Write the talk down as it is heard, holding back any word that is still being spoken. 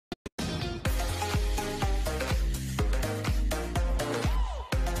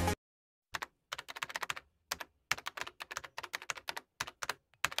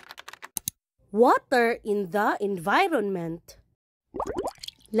Water in the environment.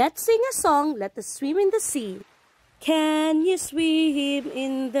 Let's sing a song. Let us swim in the sea. Can you swim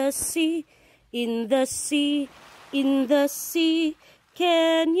in the sea? In the sea, in the sea.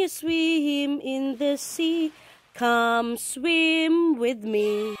 Can you swim in the sea? Come swim with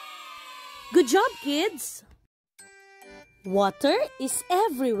me. Good job, kids! Water is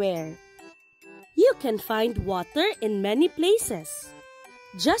everywhere. You can find water in many places.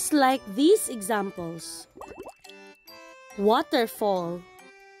 Just like these examples. Waterfall.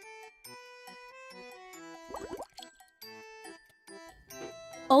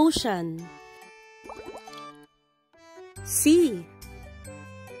 Ocean. Sea.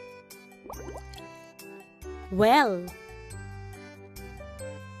 Well.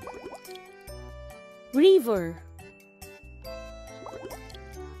 River.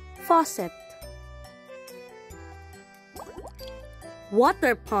 Faucet.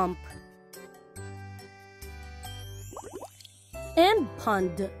 Water pump. And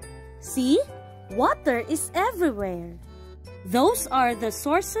pond. See? Water is everywhere. Those are the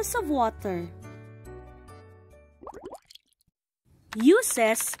sources of water.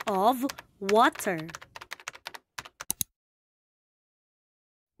 Uses of water.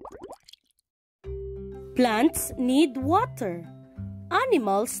 Plants need water.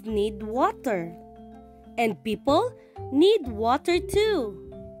 Animals need water. And people need water too.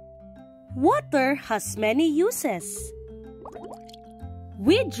 Water has many uses.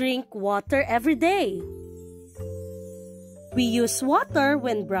 We drink water every day. We use water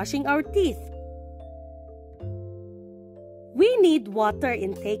when brushing our teeth. We need water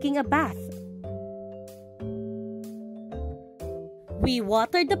in taking a bath. We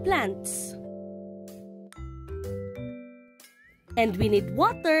water the plants. And we need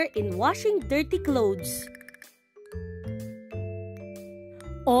water in washing dirty clothes.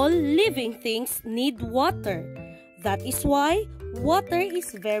 All living things need water. That is why water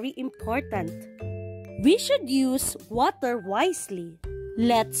is very important. We should use water wisely.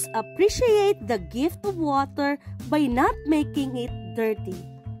 Let's appreciate the gift of water by not making it dirty.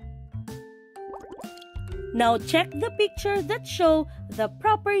 Now check the picture that shows the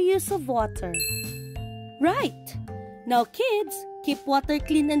proper use of water. Right! Now kids, keep water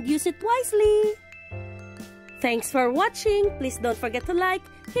clean and use it wisely. Thanks for watching. Please don't forget to like,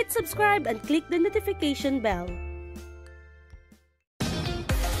 hit subscribe, and click the notification bell.